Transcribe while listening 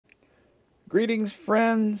Greetings,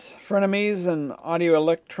 friends, frenemies, and audio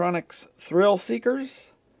electronics thrill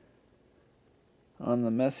seekers. On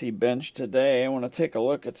the messy bench today, I want to take a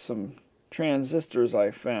look at some transistors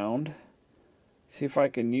I found. See if I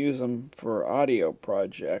can use them for audio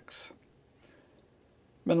projects.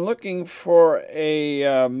 Been looking for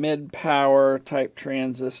a mid-power type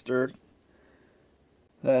transistor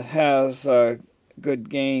that has good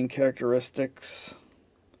gain characteristics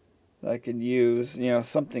that I could use. You know,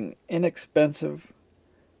 something inexpensive.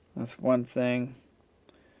 That's one thing.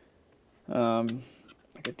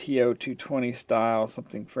 Like a TO220 style,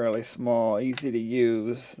 something fairly small, easy to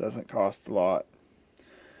use, doesn't cost a lot.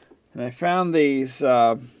 And I found these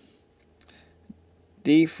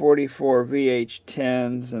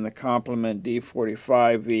D44VH10s and the complement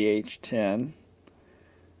D45VH10.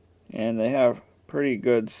 And they have pretty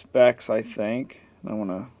good specs, I think. I want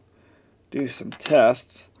to do some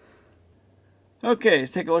tests. Okay,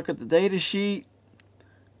 let's take a look at the data sheet.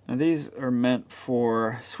 Now these are meant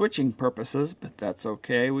for switching purposes, but that's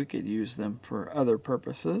okay. We could use them for other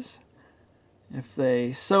purposes if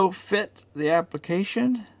they so fit the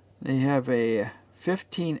application. They have a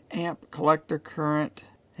 15 amp collector current,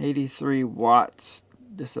 83 watts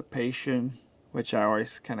dissipation, which I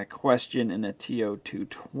always kind of question in a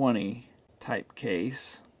TO220 type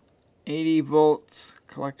case. 80 volts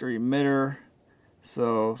collector emitter.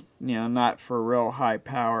 So, you know, not for real high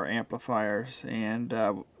power amplifiers, and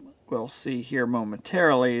we'll see here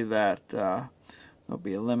momentarily that they'll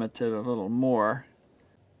be limited a little more.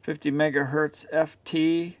 50 megahertz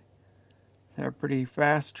FT, they're pretty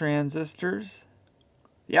fast transistors.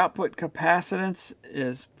 The output capacitance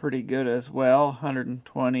is pretty good as well,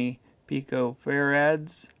 120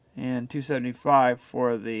 picofarads and 275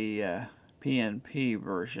 for the PNP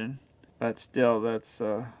version, but still that's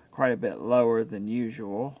quite a bit lower than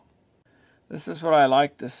usual. This is what I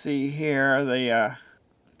like to see here, the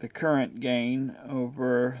current gain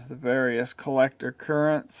over the various collector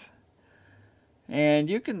currents. And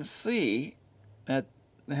you can see that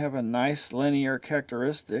they have a nice linear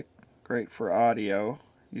characteristic, great for audio.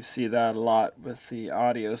 You see that a lot with the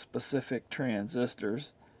audio specific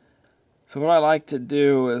transistors. So what I like to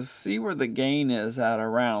do is see where the gain is at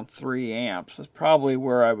around 3 amps. That's probably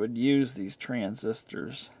where I would use these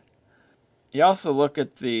transistors. You also look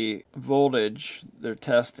at the voltage they're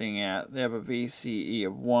testing at. They have a VCE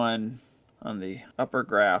of 1 on the upper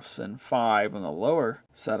graphs and 5 on the lower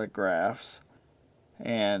set of graphs.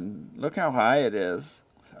 And look how high it is.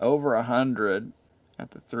 Over 100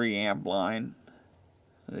 at the 3 amp line.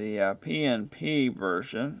 The PNP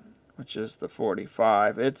version, which is the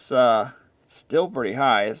 45, it's still pretty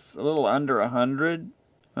high. It's a little under 100.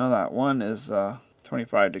 Well, that one is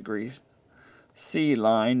 25 degrees. C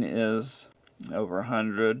line is over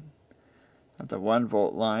 100. At the 1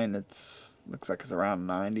 volt line, looks like it's around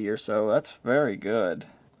 90 or so. That's very good.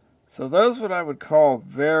 So those what I would call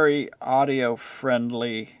very audio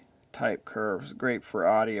friendly type curves, great for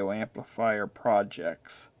audio amplifier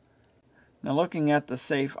projects. Now looking at the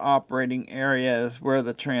safe operating area is where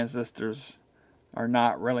the transistors are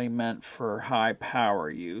not really meant for high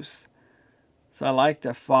power use. So I like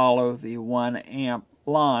to follow the 1 amp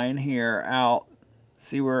line here out,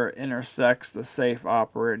 see where it intersects the safe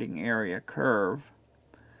operating area curve.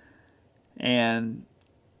 And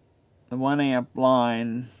the 1 amp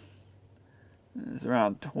line is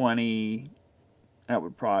around 20. That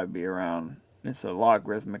would probably be around, it's a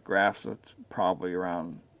logarithmic graph, so it's probably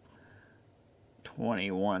around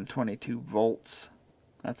 21, 22 volts.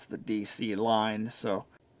 That's the DC line. So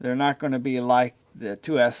they're not going to be like the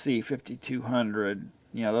 2SC 5200.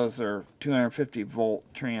 You know, those are 250 volt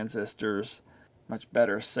transistors. Much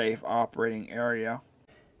better safe operating area.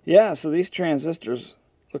 Yeah, so these transistors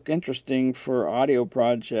look interesting for audio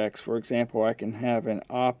projects. For example, I can have an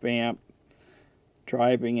op amp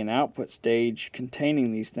driving an output stage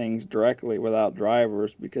containing these things directly without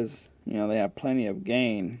drivers because, you know, they have plenty of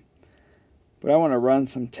gain. But I want to run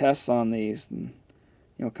some tests on these and,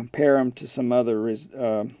 you know, compare them to some other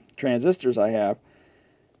transistors I have.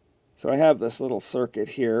 So I have this little circuit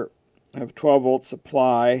here. I have a 12 volt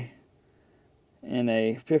supply and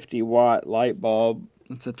a 50 watt light bulb.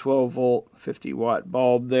 It's a 12 volt 50 watt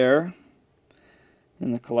bulb there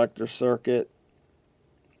in the collector circuit.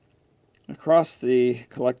 Across the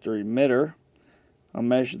collector emitter, I'll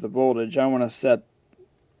measure the voltage. I want to set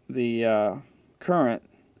the current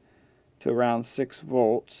to around 6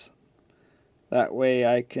 volts. That way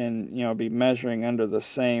I can, you know, be measuring under the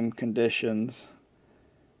same conditions,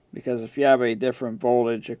 because if you have a different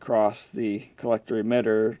voltage across the collector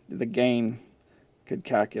emitter, the gain could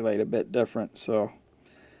calculate a bit different. So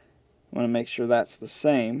I want to make sure that's the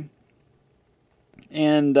same.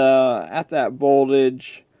 And at that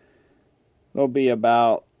voltage, there'll be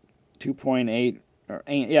about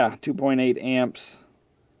 2.8 amps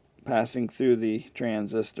passing through the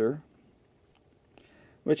transistor,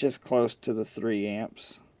 which is close to the 3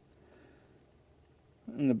 amps.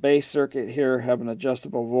 In the base circuit here, I have an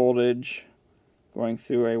adjustable voltage going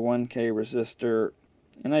through a 1K resistor,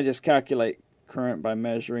 and I just calculate current by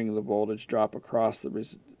measuring the voltage drop across the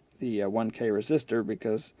 1K resistor,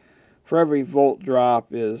 because for every volt drop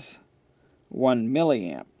is 1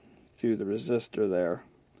 milliamp through the resistor there.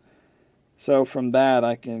 So from that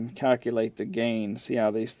I can calculate the gain, see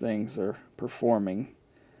how these things are performing.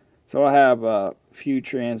 So I have a few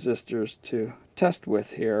transistors to test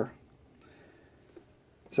with here.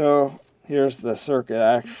 So here's the circuit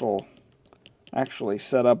actually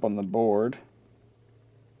set up on the board.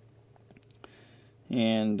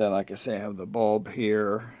 And like I say, I have the bulb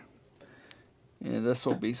here. And this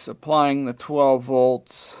will be supplying the 12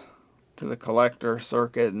 volts to the collector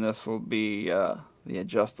circuit, and this will be the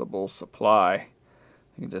adjustable supply.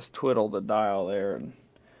 You can just twiddle the dial there and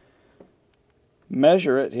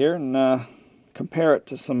measure it here and compare it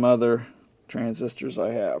to some other transistors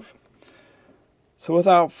I have. So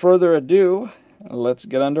without further ado, let's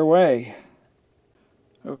get underway.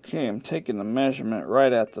 Okay, I'm taking the measurement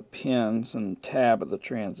right at the pins and tab of the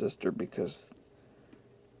transistor because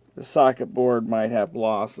the socket board might have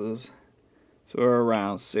losses. So we're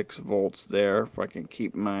around 6 volts there. If I can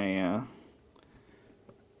keep my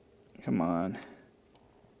come on, if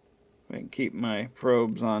I can keep my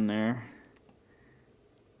probes on there.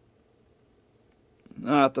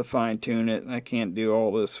 I'll have to fine tune it. I can't do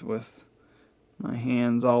all this with my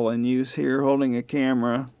hands all in use here holding a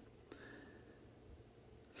camera.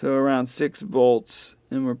 So around 6 volts,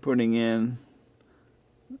 and we're putting in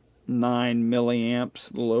 9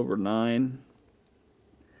 milliamps, a little over 9.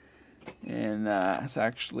 And it's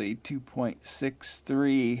actually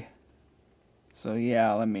 2.63. So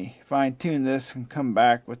yeah, let me fine tune this and come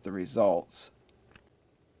back with the results.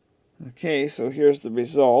 Okay, so here's the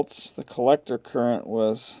results. The collector current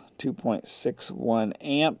was 2.61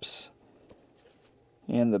 amps.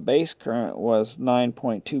 And the base current was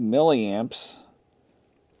 9.2 milliamps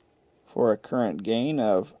for a current gain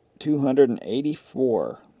of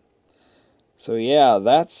 284. So yeah,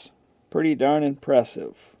 that's pretty darn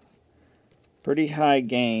impressive. Pretty high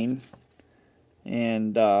gain,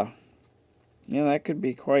 and that could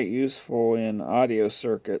be quite useful in audio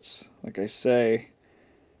circuits. Like I say,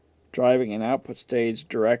 driving an output stage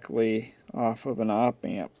directly off of an op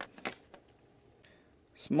amp.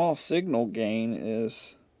 Small signal gain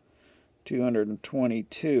is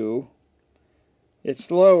 222.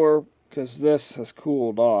 It's lower because this has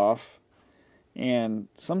cooled off, and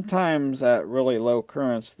sometimes at really low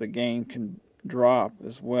currents the gain can drop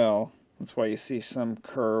as well. That's why you see some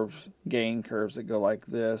curves, gain curves that go like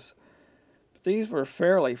this. But these were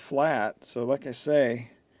fairly flat, so like I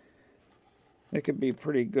say, they could be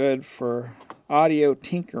pretty good for audio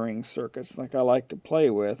tinkering circuits like I like to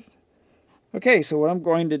play with. Okay, so what I'm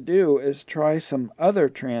going to do is try some other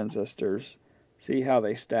transistors, see how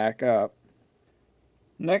they stack up.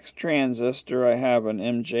 Next transistor, I have an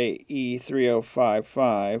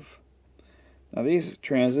MJE3055. Now these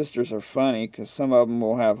transistors are funny because some of them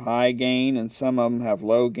will have high gain and some of them have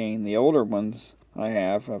low gain. The older ones I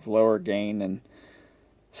have lower gain, and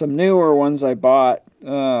some newer ones I bought,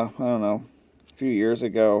 I don't know, a few years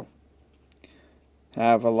ago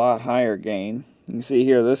have a lot higher gain. You can see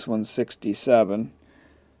here this one's 67.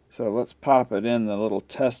 So let's pop it in the little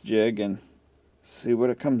test jig and see what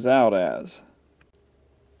it comes out as.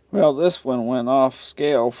 Well, this one went off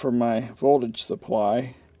scale for my voltage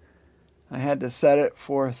supply. I had to set it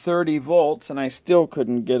for 30 volts and I still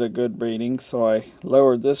couldn't get a good reading, so I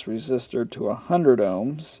lowered this resistor to 100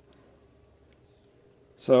 ohms.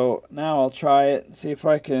 So now I'll try it and see if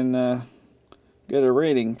I can get a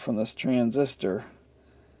reading from this transistor.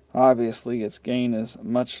 Obviously its gain is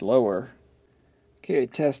much lower. Okay, I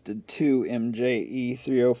tested two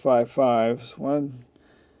MJE3055s. One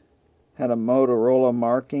had a Motorola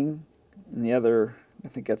marking and the other, I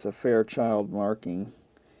think that's a Fairchild marking.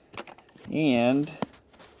 And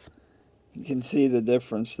you can see the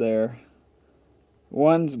difference there.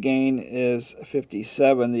 One's gain is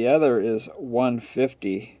 57, the other is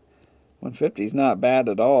 150. 150 is not bad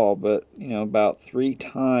at all, but about 3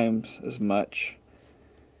 times as much.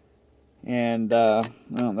 And I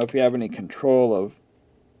don't know if you have any control of,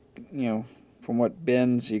 from what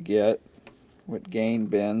bins you get, what gain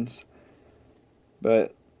bins.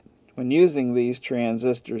 But when using these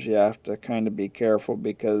transistors, you have to kind of be careful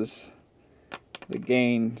because the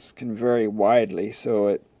gains can vary widely, so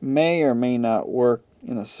it may or may not work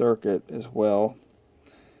in a circuit as well.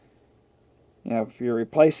 You know, if you're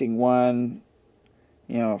replacing one,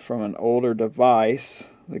 you know, from an older device,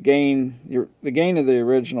 the gain of the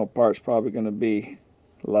original part's probably going to be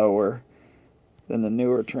lower than the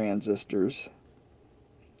newer transistors.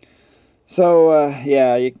 So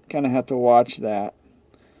yeah, you kind of have to watch that.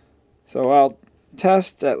 So I'll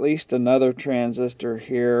test at least another transistor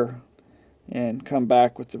here and come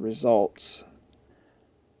back with the results.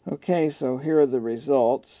 Okay, so here are the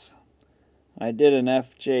results. I did an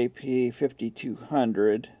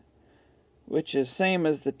FJP5200, which is same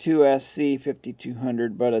as the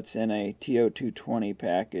 2SC5200, but it's in a TO220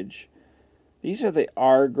 package. These are the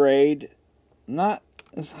R grade, not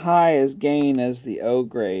as high as gain as the O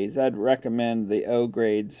grades. I'd recommend the O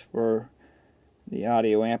grades for the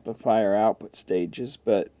audio amplifier output stages,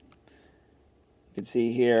 but you can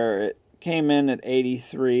see here it came in at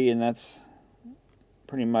 83, and that's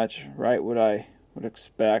pretty much right what I would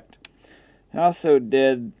expect. I also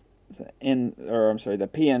did the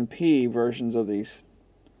PNP versions of these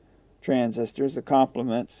transistors, the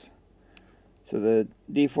complements. So the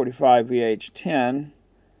D45VH10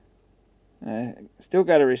 still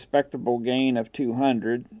got a respectable gain of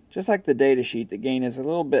 200. Just like the datasheet, the gain is a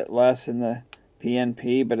little bit less in the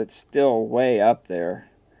PNP, but it's still way up there.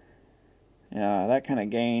 That kind of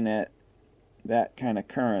gain at that kind of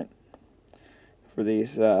current for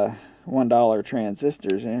these $1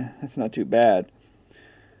 transistors, that's not too bad.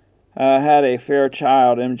 I had a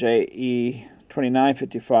Fairchild MJE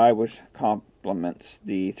 2955, which complements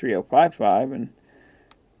the 3055, and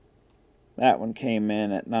that one came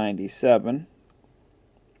in at 97.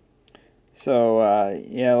 So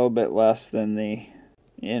yeah, a little bit less than the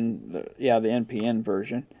NPN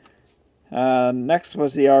version. Next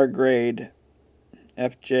was the R grade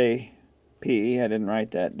FJP. I didn't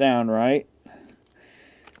write that down right.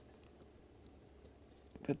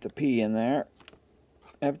 Put the P in there.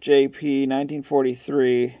 FJP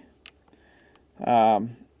 1943.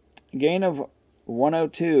 Gain of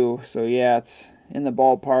 102. So yeah, it's in the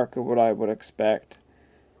ballpark of what I would expect.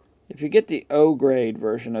 If you get the O grade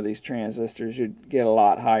version of these transistors, you'd get a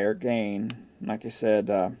lot higher gain. Like I said,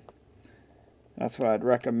 that's what I'd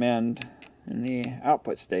recommend in the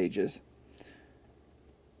output stages.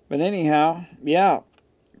 But anyhow, yeah,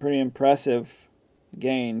 pretty impressive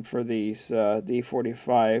gain for these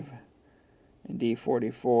D45 and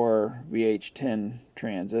D44VH10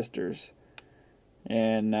 transistors.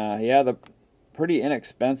 And yeah, they're pretty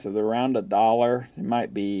inexpensive. They're around $1. It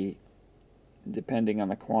might be, depending on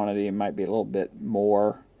the quantity, it might be a little bit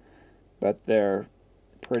more, but they're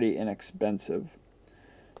pretty inexpensive.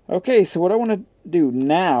 Okay, so what I want to do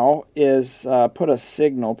now is put a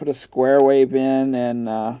square wave in,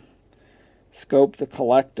 and scope the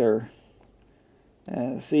collector.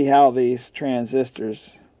 See how these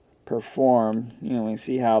transistors perform. You know, we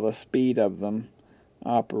see how the speed of them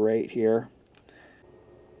operate here.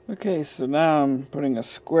 Okay, so now I'm putting a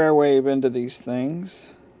square wave into these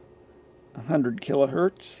things, 100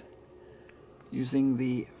 kilohertz, using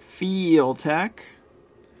the Feeltech.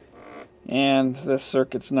 And this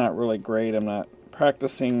circuit's not really great. I'm not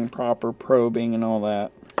practicing proper probing and all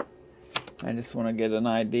that. I just want to get an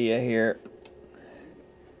idea here.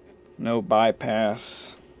 No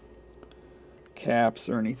bypass caps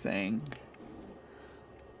or anything.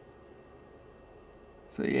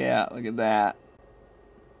 So yeah, look at that.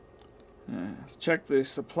 Let's check the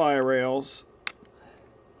supply rails.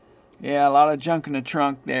 Yeah, a lot of junk in the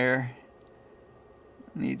trunk there.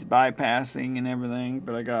 Needs bypassing and everything,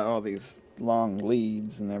 but I got all these long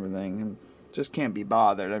leads and everything, and just can't be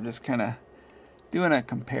bothered. I'm just kind of doing a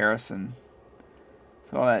comparison.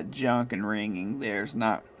 So all that junk and ringing there's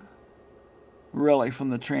not really from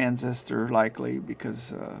the transistor, likely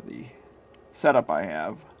because the setup I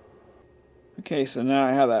have. Okay, so now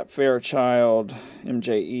I have that Fairchild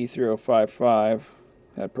MJE 3055.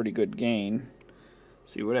 Had pretty good gain.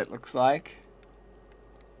 See what it looks like.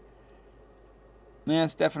 Yeah,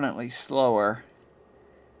 it's definitely slower.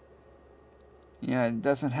 Yeah, it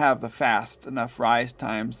doesn't have the fast enough rise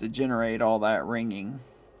times to generate all that ringing.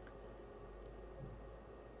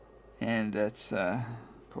 And it's, of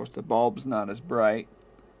course, the bulb's not as bright.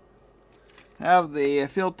 I have the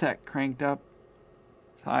Feeltech cranked up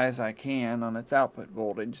as high as I can on its output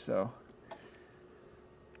voltage, so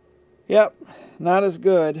yep, not as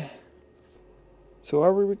good. So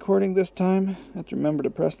are we recording this time? I have to remember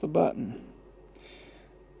to press the button.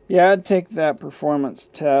 Yeah, I'd take that performance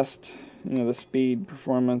test, you know, the speed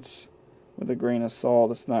performance, with a grain of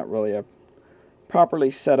salt. It's not really a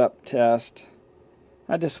properly set up test.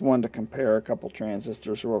 I just wanted to compare a couple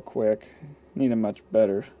transistors real quick. Need a much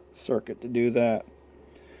better circuit to do that.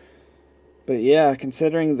 But yeah,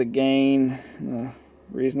 considering the gain, the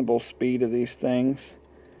reasonable speed of these things,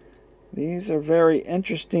 these are very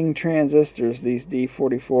interesting transistors, these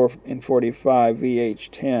D44 and 45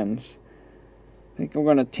 VH10s. I think I'm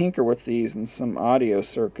going to tinker with these in some audio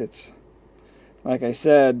circuits. Like I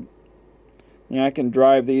said, I can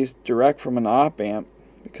drive these direct from an op amp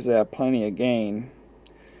because they have plenty of gain.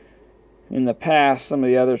 In the past, some of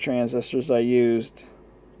the other transistors I used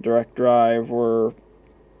direct drive were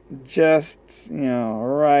just,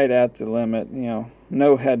 right at the limit,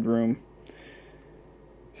 no headroom.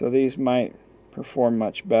 So these might perform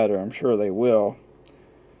much better. I'm sure they will.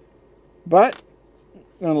 But I'm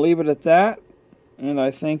going to leave it at that. And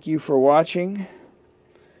I thank you for watching.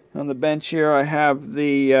 On the bench here I have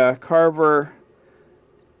the Carver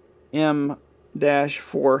M-400.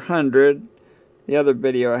 The other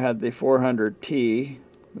video I had the 400T.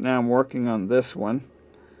 Now I'm working on this one.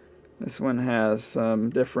 This one has some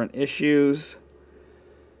different issues,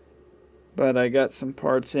 but I got some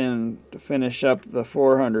parts in to finish up the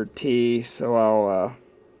 400T, so I'll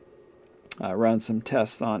run some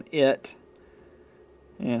tests on it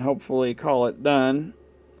and hopefully call it done.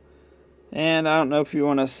 And I don't know if you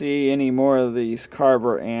want to see any more of these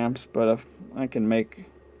Carver amps, but if I can make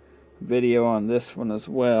a video on this one as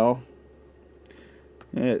well.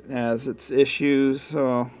 It has its issues,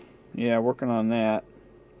 so yeah, working on that.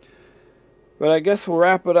 But I guess we'll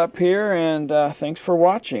wrap it up here, and thanks for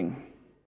watching.